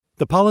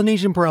The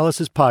Polynesian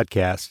Paralysis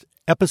Podcast,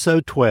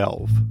 Episode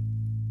 12.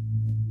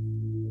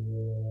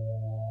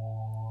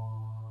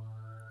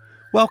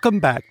 Welcome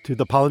back to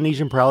the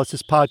Polynesian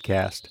Paralysis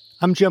Podcast.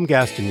 I'm Jim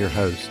Gaston, your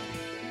host.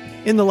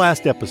 In the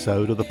last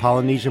episode of the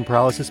Polynesian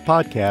Paralysis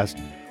Podcast,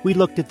 we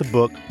looked at the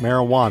book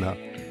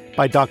Marijuana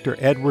by Dr.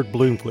 Edward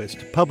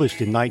Bloomquist,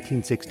 published in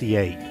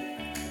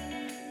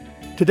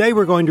 1968. Today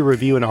we're going to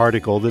review an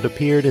article that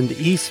appeared in the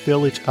East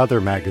Village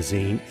Other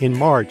magazine in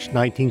March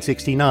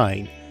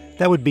 1969.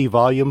 That would be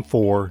Volume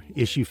 4,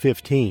 Issue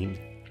 15.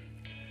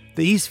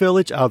 The East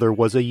Village Other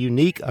was a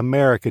unique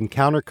American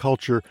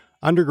counterculture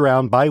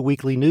underground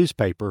biweekly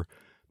newspaper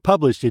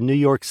published in New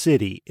York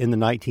City in the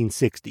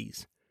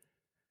 1960s.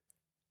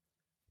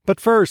 But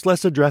first,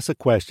 let's address a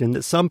question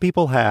that some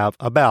people have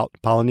about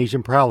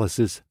Polynesian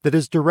paralysis that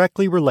is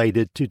directly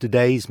related to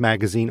today's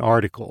magazine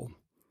article.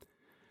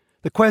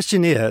 The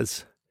question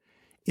is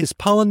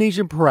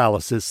Polynesian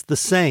paralysis the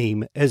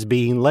same as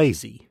being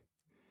lazy?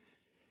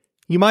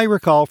 You might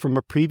recall from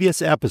a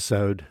previous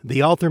episode,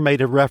 the author made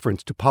a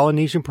reference to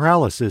Polynesian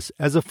paralysis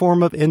as a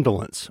form of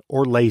indolence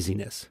or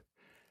laziness.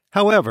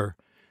 However,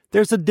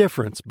 there's a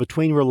difference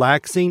between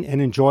relaxing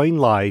and enjoying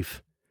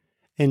life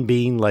and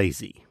being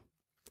lazy.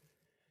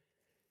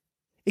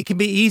 It can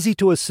be easy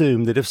to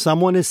assume that if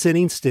someone is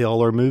sitting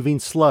still or moving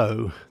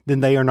slow,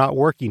 then they are not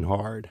working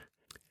hard.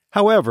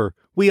 However,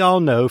 we all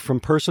know from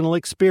personal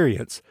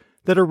experience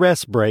that a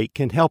rest break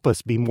can help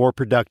us be more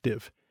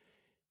productive.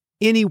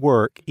 Any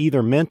work,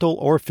 either mental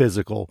or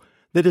physical,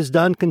 that is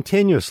done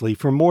continuously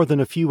for more than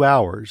a few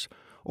hours,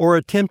 or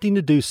attempting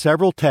to do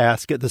several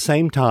tasks at the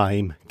same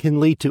time, can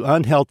lead to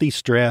unhealthy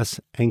stress,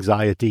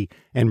 anxiety,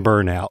 and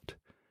burnout.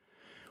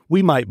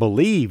 We might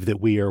believe that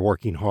we are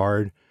working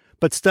hard,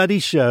 but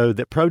studies show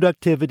that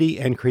productivity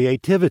and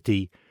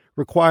creativity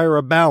require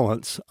a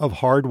balance of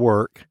hard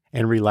work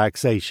and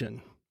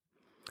relaxation.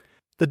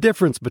 The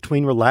difference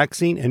between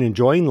relaxing and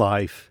enjoying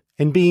life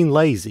and being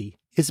lazy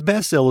is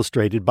best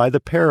illustrated by the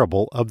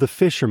parable of the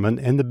fisherman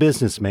and the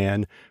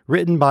businessman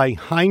written by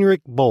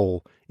Heinrich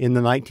Böll in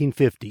the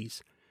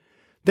 1950s.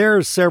 There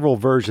are several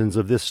versions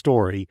of this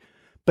story,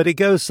 but it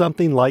goes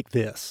something like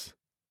this.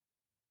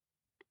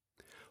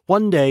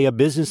 One day a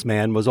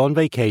businessman was on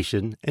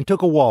vacation and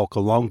took a walk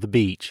along the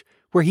beach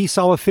where he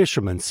saw a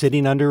fisherman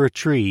sitting under a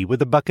tree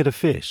with a bucket of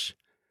fish.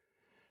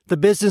 The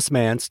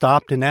businessman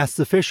stopped and asked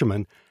the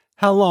fisherman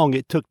how long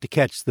it took to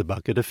catch the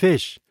bucket of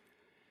fish.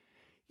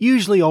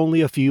 "Usually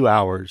only a few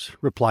hours,"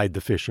 replied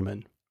the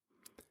fisherman.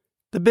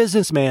 The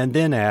businessman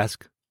then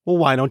asked, "Well,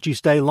 why don't you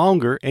stay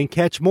longer and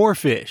catch more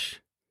fish?"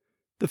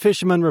 The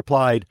fisherman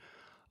replied,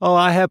 "Oh,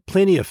 I have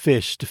plenty of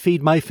fish to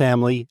feed my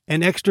family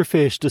and extra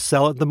fish to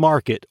sell at the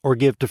market or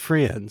give to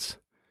friends."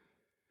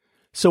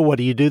 "So what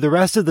do you do the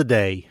rest of the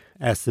day?"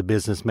 asked the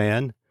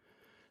businessman.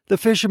 The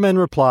fisherman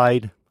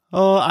replied,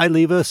 "Oh, I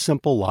live a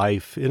simple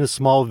life in a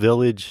small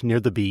village near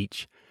the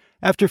beach.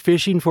 After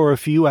fishing for a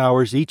few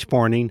hours each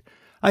morning,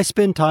 I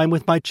spend time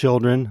with my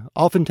children,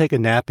 often take a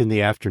nap in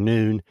the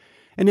afternoon,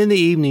 and in the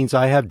evenings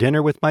I have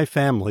dinner with my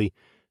family.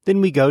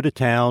 Then we go to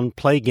town,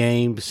 play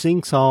games,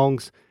 sing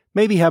songs,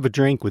 maybe have a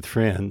drink with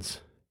friends."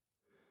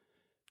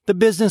 The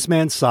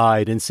businessman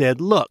sighed and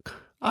said, "Look,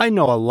 I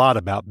know a lot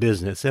about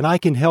business and I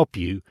can help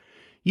you.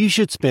 You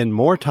should spend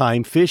more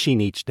time fishing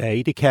each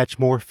day to catch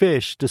more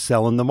fish to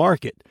sell in the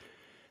market.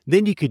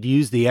 Then you could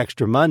use the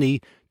extra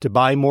money to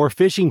buy more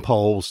fishing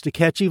poles to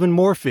catch even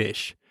more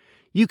fish.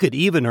 You could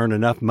even earn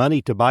enough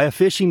money to buy a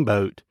fishing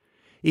boat.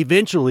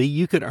 Eventually,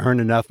 you could earn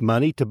enough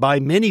money to buy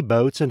many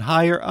boats and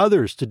hire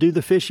others to do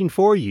the fishing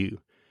for you.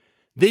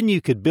 Then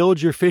you could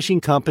build your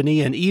fishing company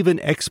and even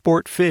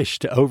export fish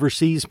to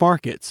overseas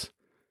markets."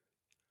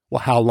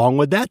 "Well, how long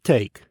would that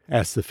take?"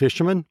 asked the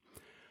fisherman.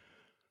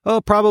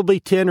 "Oh, probably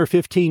 10 or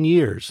 15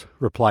 years,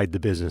 replied the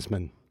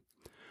businessman.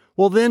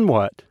 "Well, then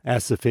what?"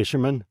 asked the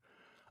fisherman.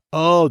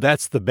 "Oh,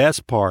 that's the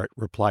best part,"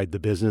 replied the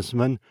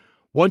businessman.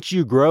 "Once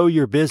you grow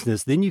your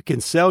business, then you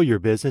can sell your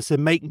business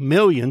and make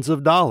millions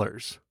of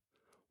dollars."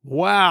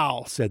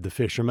 "Wow," said the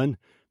fisherman.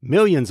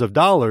 "Millions of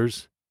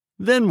dollars?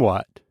 Then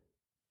what?"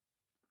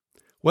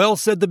 "Well,"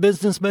 said the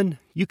businessman,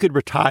 "you could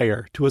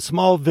retire to a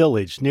small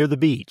village near the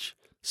beach,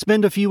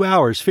 spend a few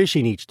hours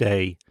fishing each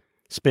day,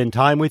 spend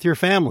time with your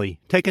family,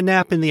 take a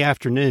nap in the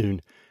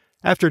afternoon.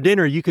 After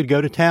dinner, you could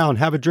go to town,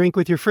 have a drink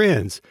with your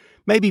friends,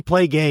 maybe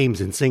play games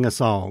and sing a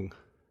song."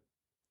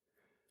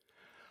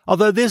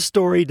 Although this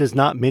story does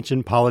not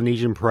mention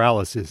Polynesian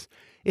paralysis,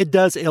 it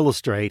does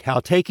illustrate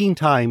how taking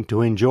time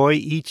to enjoy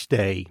each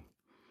day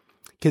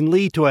can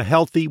lead to a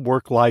healthy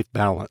work-life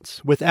balance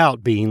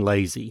without being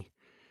lazy.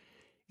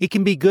 It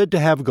can be good to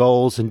have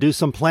goals and do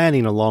some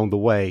planning along the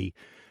way,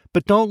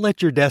 but don't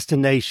let your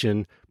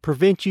destination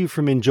prevent you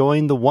from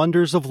enjoying the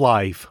wonders of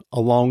life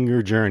along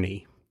your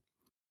journey.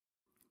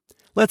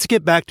 Let's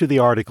get back to the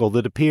article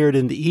that appeared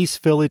in the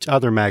East Village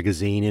Other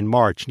magazine in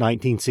March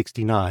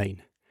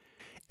 1969.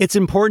 It's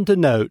important to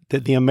note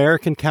that the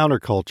American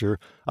counterculture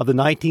of the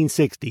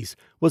 1960s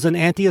was an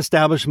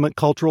anti-establishment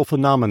cultural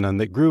phenomenon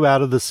that grew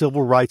out of the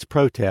civil rights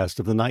protest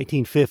of the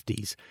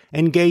 1950s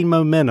and gained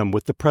momentum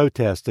with the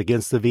protest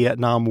against the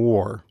Vietnam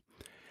War.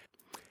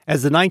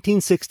 As the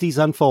 1960s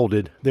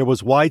unfolded, there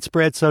was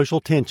widespread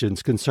social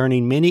tensions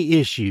concerning many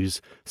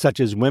issues such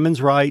as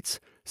women's rights,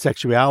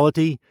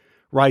 sexuality,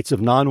 rights of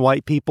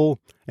non-white people,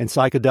 and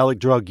psychedelic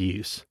drug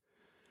use.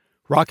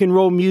 Rock and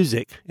roll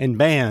music and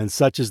bands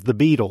such as the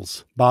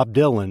Beatles, Bob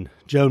Dylan,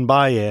 Joan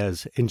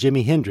Baez, and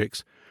Jimi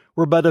Hendrix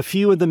were but a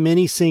few of the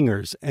many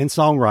singers and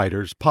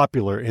songwriters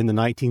popular in the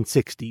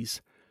 1960s.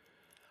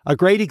 A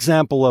great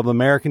example of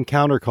American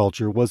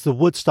counterculture was the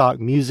Woodstock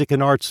Music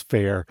and Arts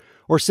Fair,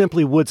 or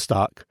simply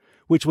Woodstock,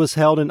 which was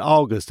held in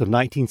August of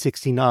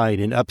 1969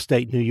 in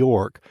upstate New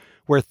York,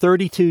 where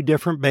 32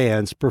 different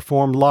bands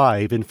performed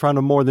live in front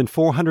of more than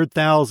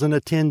 400,000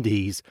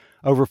 attendees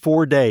over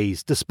 4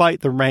 days,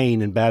 despite the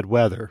rain and bad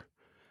weather.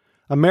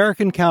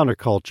 American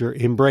counterculture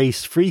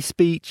embraced free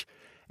speech,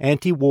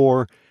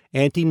 anti-war,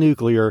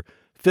 anti-nuclear,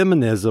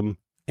 feminism,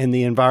 and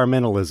the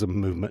environmentalism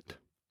movement.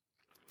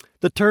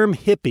 The term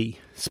hippie,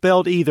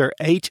 spelled either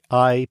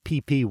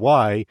Hippy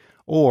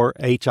or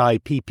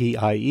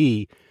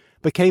Hippie,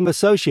 became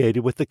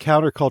associated with the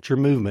counterculture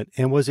movement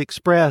and was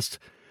expressed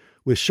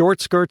with short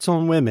skirts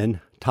on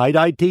women,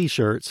 tie-dyed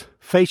t-shirts,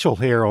 facial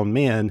hair on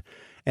men,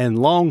 and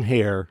long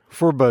hair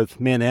for both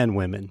men and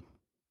women.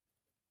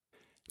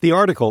 The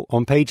article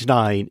on page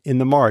 9 in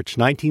the March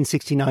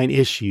 1969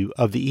 issue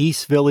of the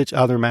East Village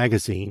Other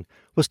magazine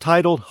was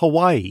titled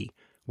Hawaii,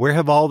 Where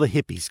Have All the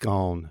Hippies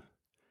Gone?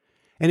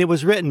 And it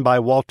was written by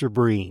Walter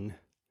Breen.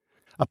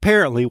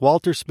 Apparently,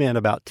 Walter spent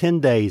about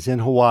 10 days in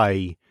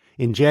Hawaii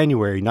in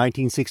January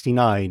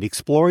 1969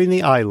 exploring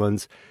the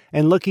islands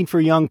and looking for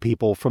young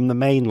people from the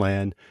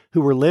mainland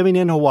who were living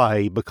in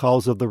Hawaii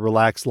because of the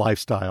relaxed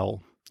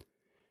lifestyle.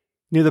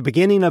 Near the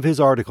beginning of his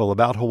article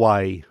about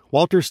Hawaii,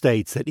 Walter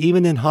states that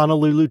even in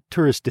Honolulu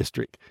Tourist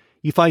District,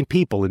 you find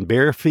people in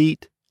bare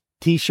feet,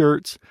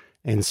 t-shirts,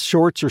 and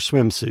shorts or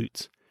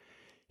swimsuits.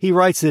 He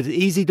writes that it's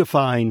easy to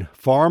find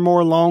far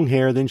more long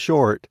hair than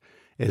short,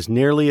 as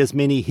nearly as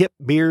many hip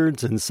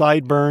beards and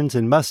sideburns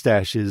and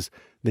mustaches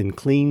than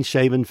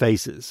clean-shaven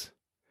faces.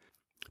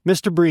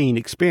 Mr. Breen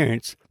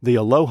experienced the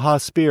aloha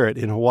spirit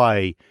in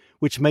Hawaii,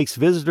 which makes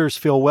visitors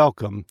feel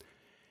welcome,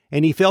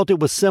 and he felt it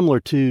was similar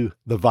to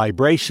the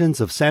vibrations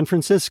of San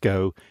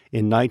Francisco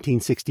in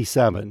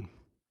 1967.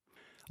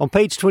 On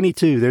page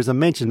 22, there's a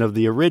mention of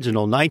the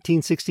original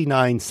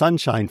 1969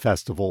 Sunshine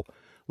Festival,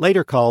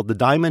 later called the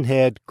Diamond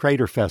Head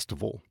Crater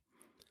Festival.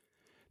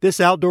 This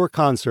outdoor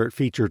concert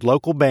featured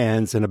local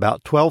bands and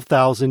about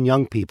 12,000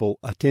 young people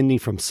attending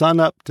from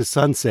sunup to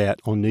sunset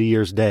on New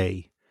Year's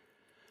Day.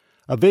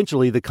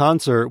 Eventually, the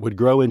concert would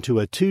grow into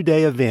a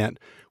 2-day event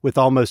with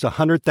almost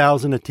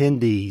 100,000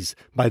 attendees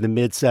by the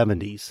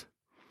mid-'70s.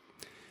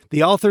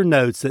 The author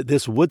notes that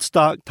this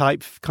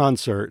Woodstock-type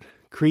concert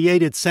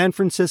created San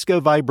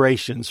Francisco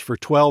vibrations for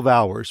 12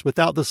 hours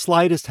without the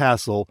slightest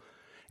hassle,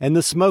 and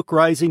the smoke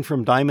rising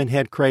from Diamond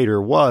Head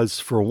Crater was,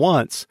 for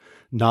once,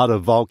 not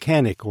of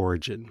volcanic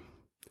origin.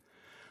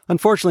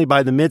 Unfortunately,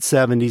 by the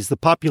mid-'70s, the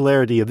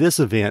popularity of this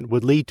event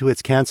would lead to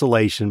its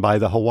cancellation by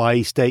the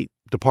Hawaii State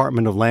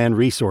Department of Land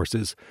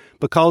Resources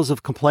because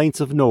of complaints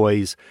of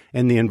noise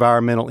and the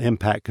environmental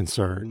impact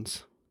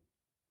concerns.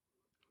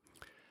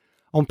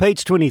 On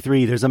page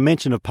 23, there's a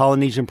mention of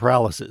Polynesian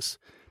paralysis.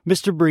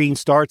 Mr. Breen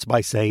starts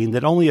by saying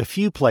that only a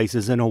few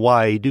places in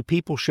Hawaii do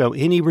people show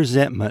any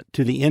resentment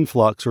to the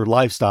influx or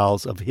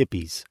lifestyles of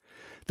hippies.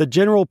 The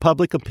general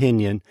public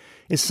opinion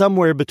is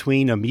somewhere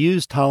between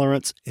amused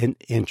tolerance and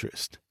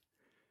interest.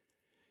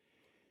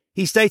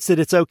 He states that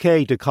it's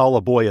okay to call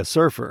a boy a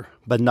surfer,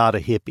 but not a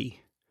hippie.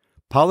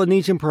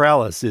 Polynesian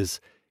paralysis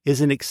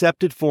is an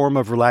accepted form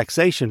of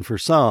relaxation for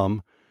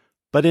some,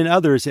 but in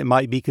others it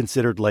might be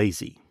considered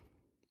lazy.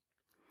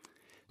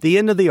 The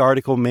end of the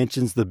article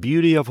mentions the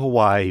beauty of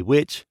Hawaii,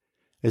 which,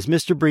 as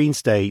Mr. Breen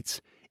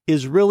states,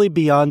 is really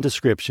beyond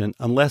description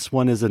unless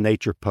one is a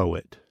nature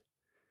poet.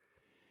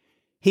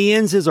 He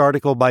ends his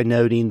article by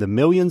noting the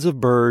millions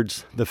of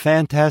birds, the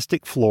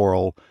fantastic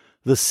floral,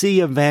 the sea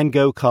of Van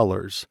Gogh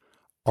colors,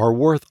 are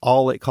worth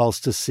all it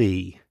costs to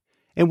see.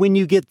 And when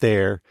you get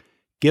there,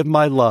 give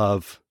my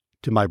love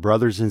to my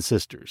brothers and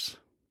sisters.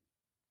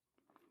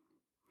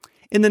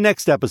 In the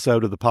next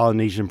episode of the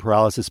Polynesian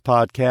Paralysis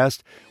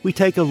Podcast, we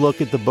take a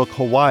look at the book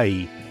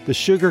Hawaii, The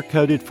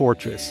Sugar-Coated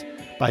Fortress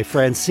by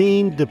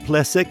Francine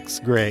Duplessis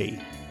Gray,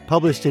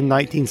 published in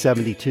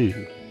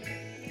 1972.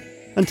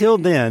 Until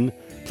then,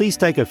 please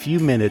take a few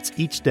minutes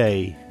each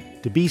day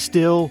to be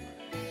still,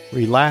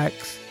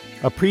 relax,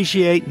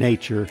 appreciate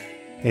nature,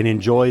 and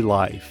enjoy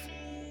life.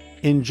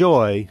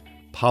 Enjoy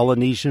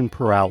Polynesian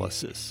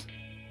Paralysis.